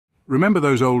Remember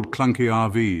those old clunky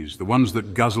RVs, the ones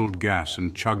that guzzled gas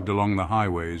and chugged along the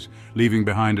highways, leaving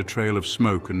behind a trail of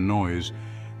smoke and noise?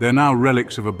 They're now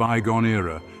relics of a bygone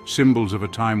era, symbols of a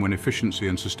time when efficiency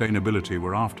and sustainability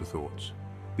were afterthoughts.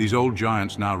 These old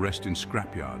giants now rest in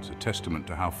scrapyards, a testament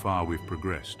to how far we've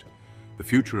progressed. The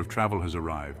future of travel has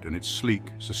arrived, and it's sleek,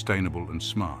 sustainable, and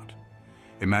smart.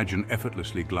 Imagine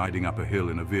effortlessly gliding up a hill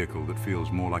in a vehicle that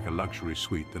feels more like a luxury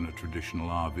suite than a traditional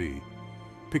RV.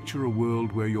 Picture a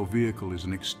world where your vehicle is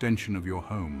an extension of your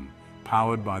home,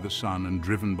 powered by the sun and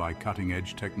driven by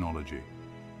cutting-edge technology.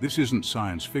 This isn't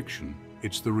science fiction,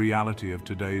 it's the reality of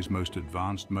today's most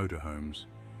advanced motorhomes,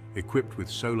 equipped with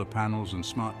solar panels and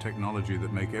smart technology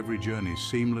that make every journey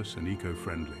seamless and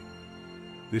eco-friendly.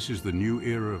 This is the new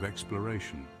era of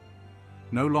exploration.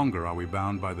 No longer are we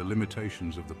bound by the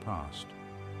limitations of the past.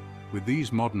 With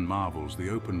these modern marvels, the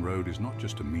open road is not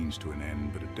just a means to an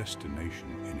end, but a destination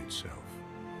in itself.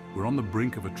 We're on the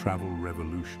brink of a travel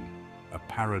revolution, a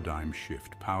paradigm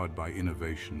shift powered by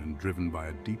innovation and driven by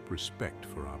a deep respect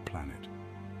for our planet.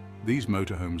 These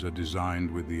motorhomes are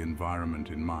designed with the environment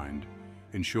in mind,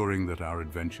 ensuring that our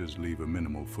adventures leave a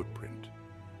minimal footprint.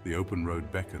 The open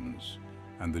road beckons,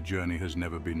 and the journey has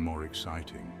never been more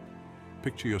exciting.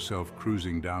 Picture yourself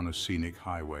cruising down a scenic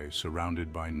highway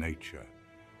surrounded by nature,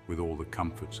 with all the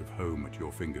comforts of home at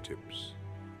your fingertips.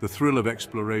 The thrill of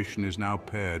exploration is now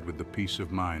paired with the peace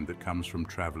of mind that comes from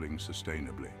traveling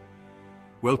sustainably.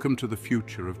 Welcome to the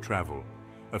future of travel,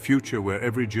 a future where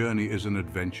every journey is an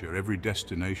adventure, every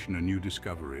destination a new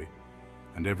discovery,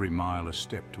 and every mile a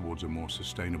step towards a more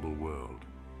sustainable world.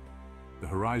 The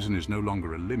horizon is no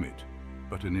longer a limit,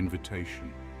 but an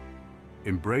invitation.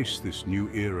 Embrace this new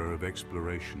era of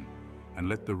exploration and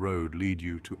let the road lead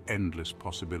you to endless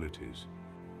possibilities.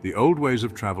 The old ways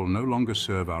of travel no longer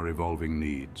serve our evolving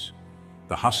needs.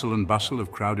 The hustle and bustle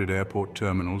of crowded airport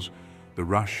terminals, the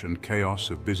rush and chaos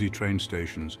of busy train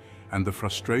stations, and the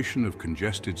frustration of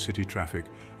congested city traffic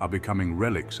are becoming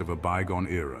relics of a bygone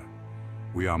era.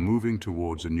 We are moving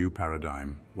towards a new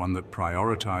paradigm, one that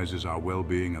prioritizes our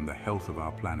well-being and the health of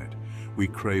our planet. We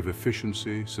crave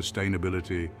efficiency,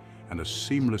 sustainability, and a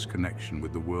seamless connection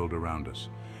with the world around us.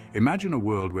 Imagine a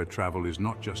world where travel is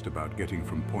not just about getting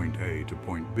from point A to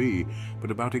point B, but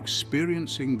about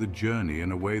experiencing the journey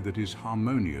in a way that is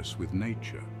harmonious with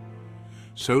nature.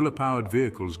 Solar-powered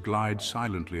vehicles glide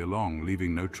silently along,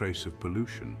 leaving no trace of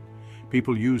pollution.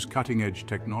 People use cutting-edge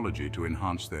technology to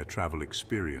enhance their travel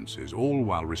experiences, all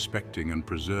while respecting and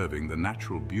preserving the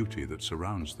natural beauty that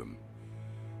surrounds them.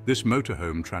 This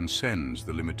motorhome transcends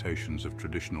the limitations of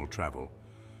traditional travel,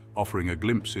 offering a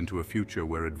glimpse into a future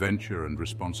where adventure and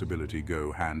responsibility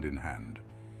go hand in hand.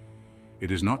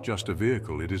 It is not just a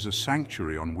vehicle, it is a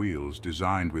sanctuary on wheels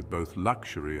designed with both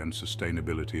luxury and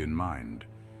sustainability in mind.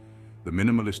 The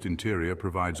minimalist interior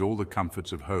provides all the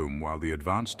comforts of home, while the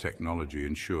advanced technology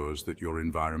ensures that your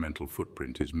environmental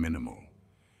footprint is minimal.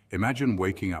 Imagine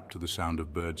waking up to the sound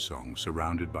of birdsong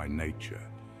surrounded by nature,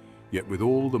 yet with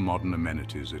all the modern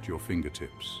amenities at your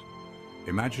fingertips.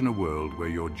 Imagine a world where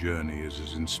your journey is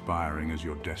as inspiring as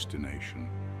your destination.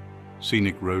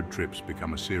 Scenic road trips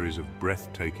become a series of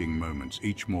breathtaking moments,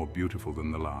 each more beautiful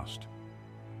than the last.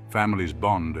 Families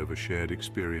bond over shared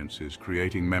experiences,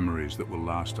 creating memories that will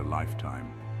last a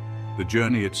lifetime. The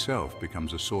journey itself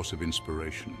becomes a source of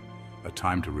inspiration, a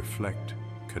time to reflect,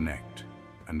 connect,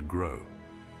 and grow,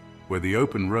 where the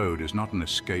open road is not an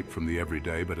escape from the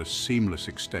everyday, but a seamless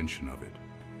extension of it.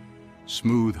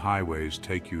 Smooth highways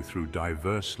take you through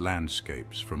diverse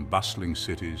landscapes, from bustling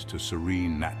cities to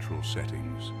serene natural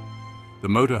settings. The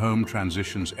motorhome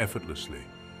transitions effortlessly,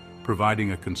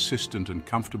 providing a consistent and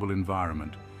comfortable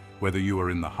environment, whether you are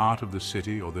in the heart of the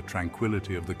city or the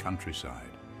tranquility of the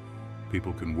countryside.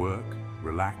 People can work,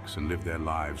 relax, and live their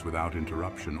lives without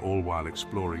interruption, all while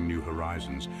exploring new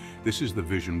horizons. This is the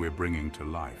vision we're bringing to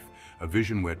life, a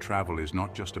vision where travel is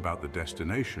not just about the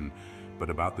destination, but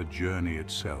about the journey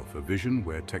itself, a vision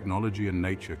where technology and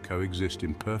nature coexist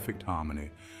in perfect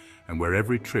harmony, and where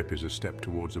every trip is a step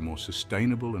towards a more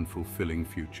sustainable and fulfilling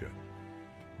future.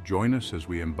 Join us as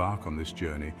we embark on this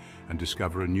journey and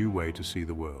discover a new way to see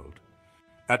the world.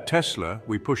 At Tesla,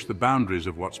 we push the boundaries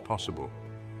of what's possible.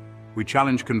 We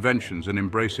challenge conventions and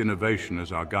embrace innovation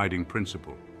as our guiding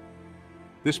principle.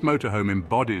 This motorhome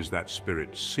embodies that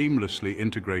spirit, seamlessly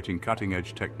integrating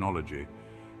cutting-edge technology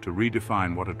to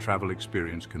redefine what a travel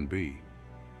experience can be.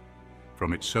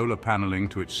 From its solar paneling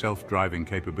to its self-driving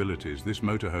capabilities, this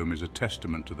motorhome is a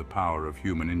testament to the power of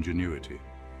human ingenuity.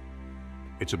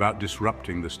 It's about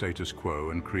disrupting the status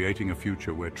quo and creating a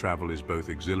future where travel is both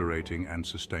exhilarating and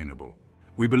sustainable.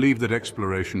 We believe that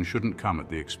exploration shouldn't come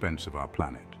at the expense of our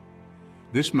planet.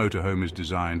 This motorhome is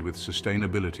designed with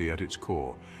sustainability at its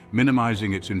core,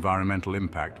 minimizing its environmental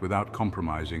impact without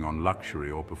compromising on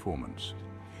luxury or performance.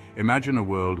 Imagine a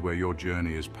world where your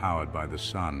journey is powered by the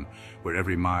sun, where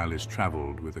every mile is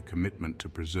traveled with a commitment to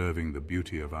preserving the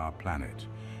beauty of our planet.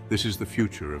 This is the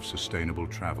future of sustainable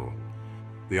travel.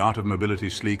 The art of mobility,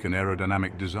 sleek and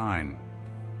aerodynamic design.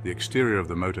 The exterior of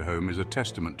the motorhome is a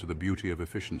testament to the beauty of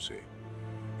efficiency.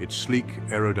 Its sleek,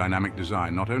 aerodynamic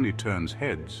design not only turns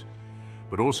heads,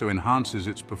 but also enhances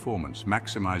its performance,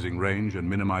 maximizing range and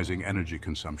minimizing energy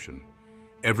consumption.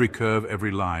 Every curve,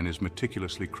 every line is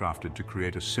meticulously crafted to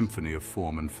create a symphony of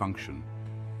form and function.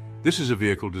 This is a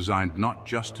vehicle designed not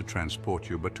just to transport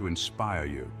you, but to inspire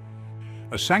you.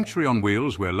 A sanctuary on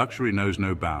wheels where luxury knows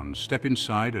no bounds. Step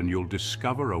inside and you'll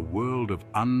discover a world of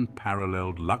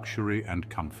unparalleled luxury and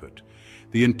comfort.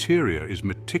 The interior is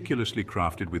meticulously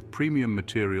crafted with premium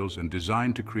materials and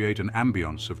designed to create an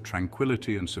ambience of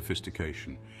tranquility and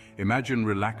sophistication. Imagine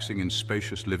relaxing in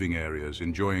spacious living areas,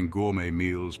 enjoying gourmet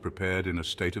meals prepared in a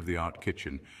state-of-the-art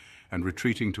kitchen, and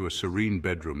retreating to a serene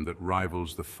bedroom that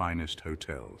rivals the finest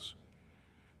hotels.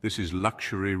 This is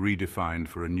luxury redefined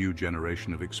for a new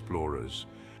generation of explorers.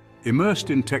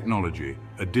 Immersed in technology,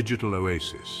 a digital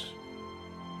oasis.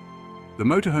 The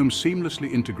motorhome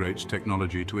seamlessly integrates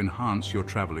technology to enhance your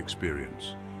travel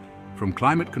experience. From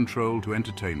climate control to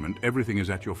entertainment, everything is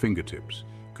at your fingertips,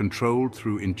 controlled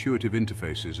through intuitive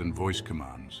interfaces and voice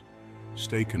commands.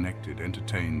 Stay connected,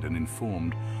 entertained, and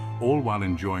informed, all while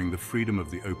enjoying the freedom of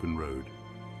the open road.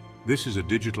 This is a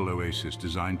digital oasis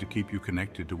designed to keep you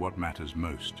connected to what matters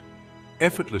most.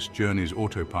 Effortless journeys,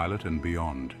 autopilot, and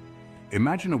beyond.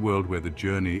 Imagine a world where the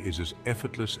journey is as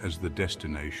effortless as the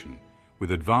destination.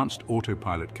 With advanced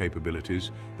autopilot capabilities,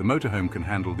 the motorhome can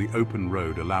handle the open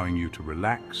road, allowing you to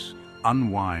relax,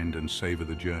 unwind, and savor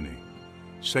the journey.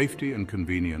 Safety and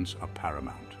convenience are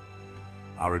paramount.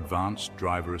 Our advanced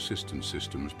driver assistance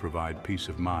systems provide peace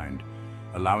of mind,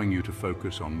 allowing you to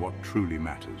focus on what truly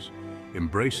matters,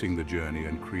 embracing the journey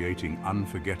and creating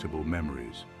unforgettable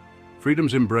memories.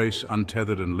 Freedom's embrace,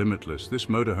 untethered and limitless. This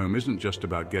motorhome isn't just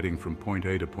about getting from point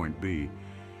A to point B.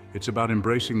 It's about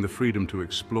embracing the freedom to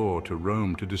explore, to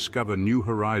roam, to discover new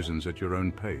horizons at your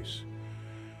own pace.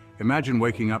 Imagine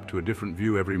waking up to a different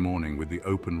view every morning with the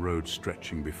open road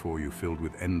stretching before you, filled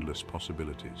with endless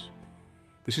possibilities.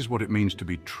 This is what it means to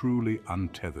be truly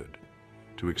untethered,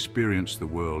 to experience the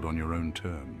world on your own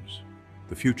terms.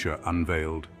 The future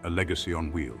unveiled, a legacy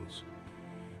on wheels.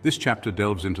 This chapter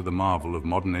delves into the marvel of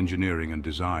modern engineering and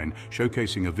design,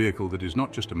 showcasing a vehicle that is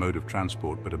not just a mode of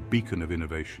transport, but a beacon of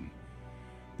innovation.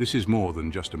 This is more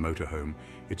than just a motorhome.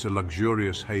 It's a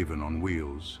luxurious haven on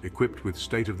wheels, equipped with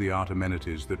state-of-the-art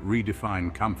amenities that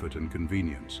redefine comfort and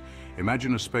convenience.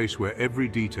 Imagine a space where every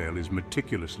detail is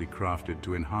meticulously crafted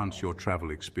to enhance your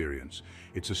travel experience.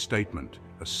 It's a statement,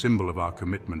 a symbol of our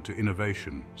commitment to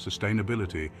innovation,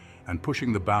 sustainability, and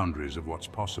pushing the boundaries of what's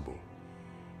possible.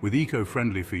 With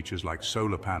eco-friendly features like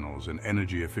solar panels and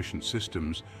energy-efficient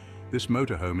systems, this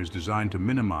motorhome is designed to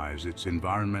minimize its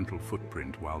environmental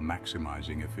footprint while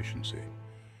maximizing efficiency.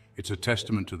 It's a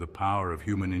testament to the power of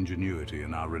human ingenuity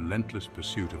and our relentless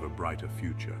pursuit of a brighter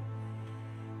future.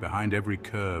 Behind every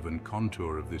curve and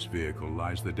contour of this vehicle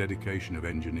lies the dedication of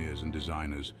engineers and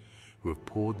designers who have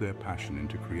poured their passion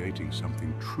into creating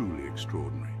something truly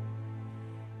extraordinary.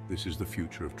 This is the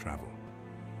future of travel,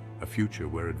 a future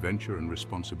where adventure and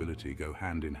responsibility go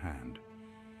hand in hand.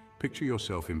 Picture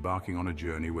yourself embarking on a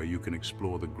journey where you can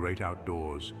explore the great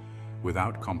outdoors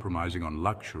without compromising on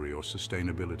luxury or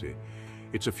sustainability.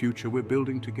 It's a future we're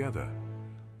building together,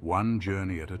 one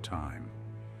journey at a time.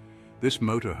 This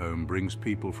motorhome brings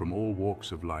people from all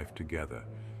walks of life together,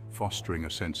 fostering a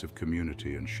sense of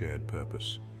community and shared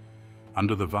purpose.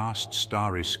 Under the vast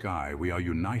starry sky, we are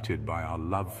united by our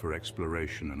love for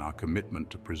exploration and our commitment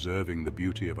to preserving the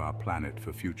beauty of our planet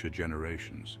for future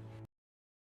generations.